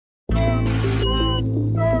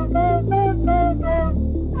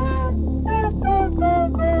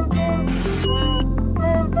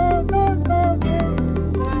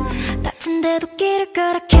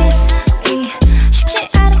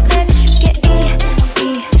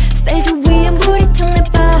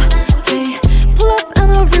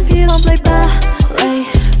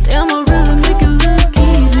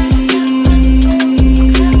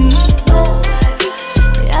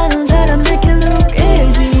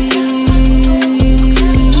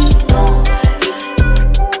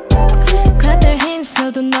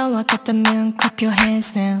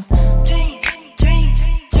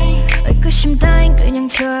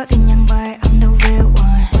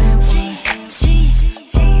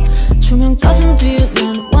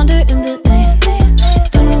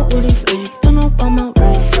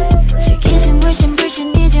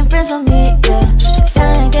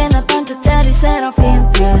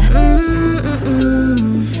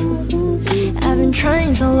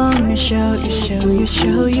trying so long to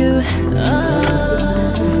show you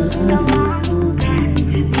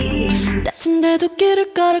다친데도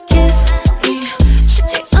길을 걸어 kiss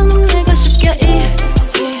쉽지 않은 내가 쉽게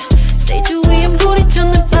easy stage 위엔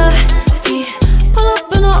부딪히는 body pull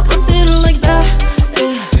up and I'll repeat it like that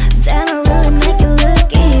Damn, I really make it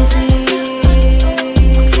look easy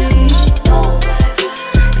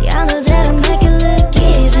Yeah, I know that I make it look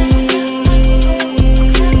easy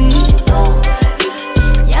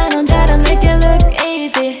Yeah, I know that I make it look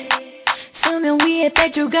easy 수면 위에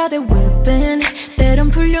백조가 돼 whipping 때론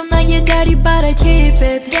풀려 나의 다리 but I keep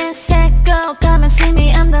it Dance set go come and see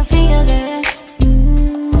me I'm the fearless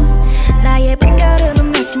나의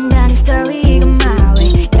발걸음은 매 순간의 story 이건 my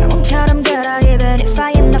way 영웅처럼 걸어 even if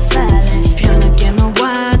I am not flawless 편하게만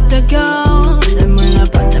왔다고 날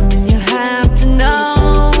몰라봤다면 you have to know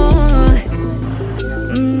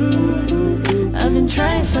I've been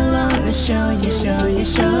trying so long to show you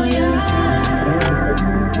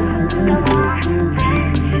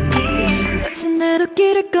다친데도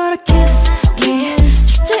길을 걸어